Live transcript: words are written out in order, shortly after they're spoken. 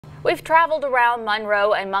We've traveled around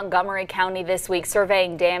Monroe and Montgomery County this week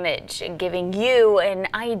surveying damage and giving you an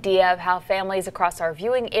idea of how families across our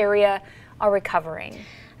viewing area are recovering.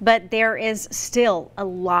 But there is still a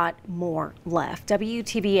lot more left.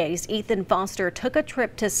 WTVA's Ethan Foster took a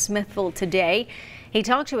trip to Smithville today. He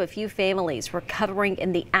talked to a few families recovering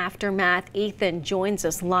in the aftermath. Ethan joins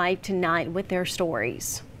us live tonight with their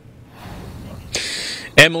stories.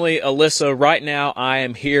 Emily, Alyssa, right now I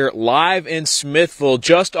am here live in Smithville,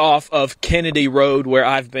 just off of Kennedy Road, where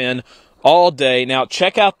I've been all day. Now,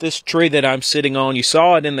 check out this tree that I'm sitting on. You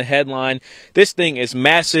saw it in the headline. This thing is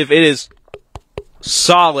massive. It is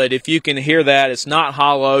solid. If you can hear that, it's not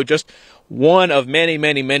hollow. Just one of many,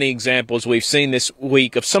 many, many examples we've seen this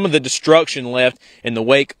week of some of the destruction left in the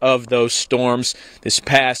wake of those storms this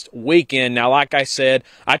past weekend. Now, like I said,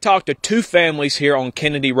 I talked to two families here on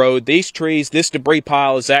Kennedy Road. These trees, this debris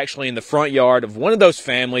pile is actually in the front yard of one of those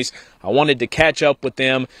families. I wanted to catch up with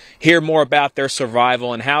them, hear more about their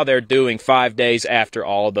survival and how they're doing 5 days after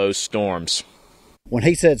all those storms. When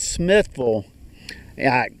he said Smithville,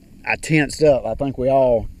 I tensed up. I think we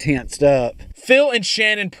all tensed up. Phil and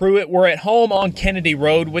Shannon Prewitt were at home on Kennedy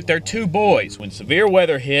Road with their two boys when severe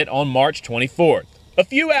weather hit on March 24th. A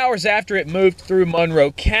few hours after it moved through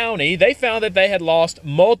Monroe County, they found that they had lost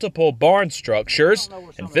multiple barn structures,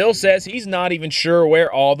 and Phil says he's not even sure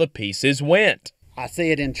where all the pieces went. I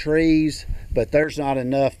see it in trees, but there's not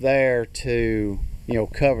enough there to,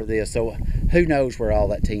 cover this. So who knows where all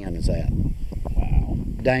that tin is at.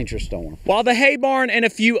 Dangerous storm. While the hay barn and a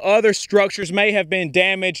few other structures may have been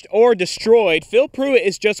damaged or destroyed, Phil Prewitt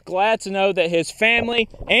is just glad to know that his family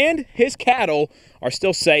and his cattle are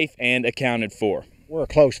still safe and accounted for. We're a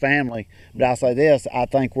close family, but I'll say this, I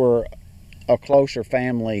think we're a closer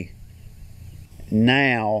family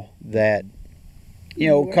now that,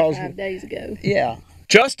 because 5 days ago. Yeah.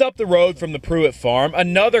 Just up the road from the Prewitt farm,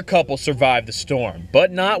 another couple survived the storm,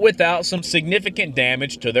 but not without some significant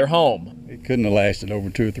damage to their home. It couldn't have lasted over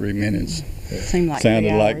 2 or 3 minutes. It seemed like 3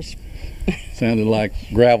 hours. Sounded like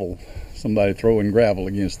gravel, somebody throwing gravel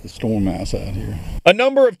against the storm house out here. A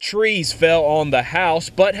number of trees fell on the house,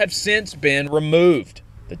 but have since been removed.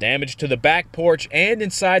 The damage to the back porch and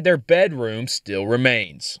inside their bedroom still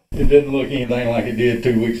remains. It didn't look anything like it did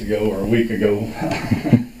 2 weeks ago or a week ago.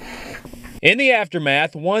 In the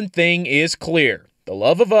aftermath, one thing is clear. The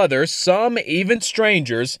love of others, some even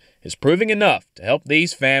strangers, is proving enough to help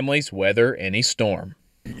these families weather any storm.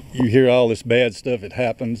 You hear all this bad stuff that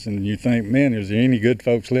happens and you think, man, is there any good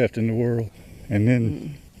folks left in the world? And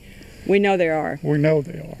then we know there are. We know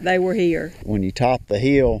they are. They were here. When you top the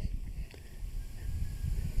hill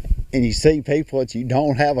and you see people that you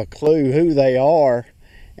don't have a clue who they are,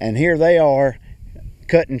 and here they are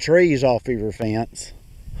cutting trees off of your fence.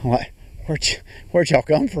 Where'd y'all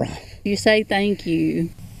come from? You say thank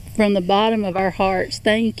you from the bottom of our hearts,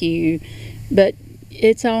 thank you, but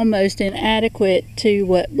it's almost inadequate to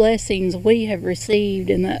what blessings we have received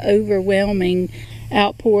and the overwhelming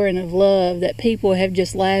outpouring of love that people have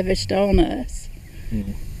just lavished on us.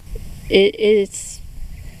 Mm-hmm. It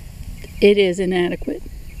is inadequate.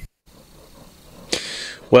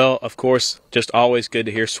 Well, of course, just always good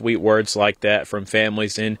to hear sweet words like that from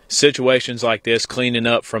families in situations like this, cleaning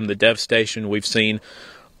up from the devastation we've seen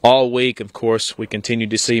all week. Of course, we continue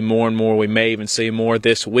to see more and more. We may even see more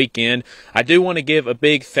this weekend. I do want to give a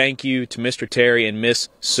big thank you to Mr. Terry and Miss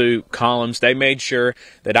Sue Collums. They made sure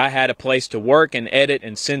that I had a place to work and edit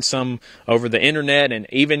and send some over the internet, and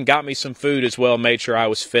even got me some food as well, made sure I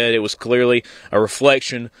was fed. It was clearly a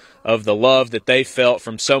reflection of the love that they felt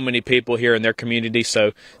from so many people here in their community.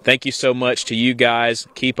 So thank you so much to you guys.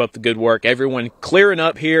 Keep up the good work. Everyone clearing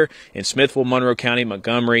up here in Smithville, Monroe County,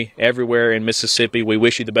 Montgomery, everywhere in Mississippi. We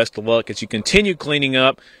wish you the best of luck as you continue cleaning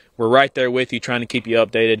up. We're right there with you, trying to keep you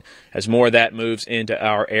updated as more of that moves into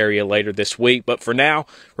our area later this week. But for now,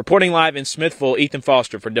 reporting live in Smithville, Ethan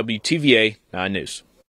Foster for WTVA 9 News.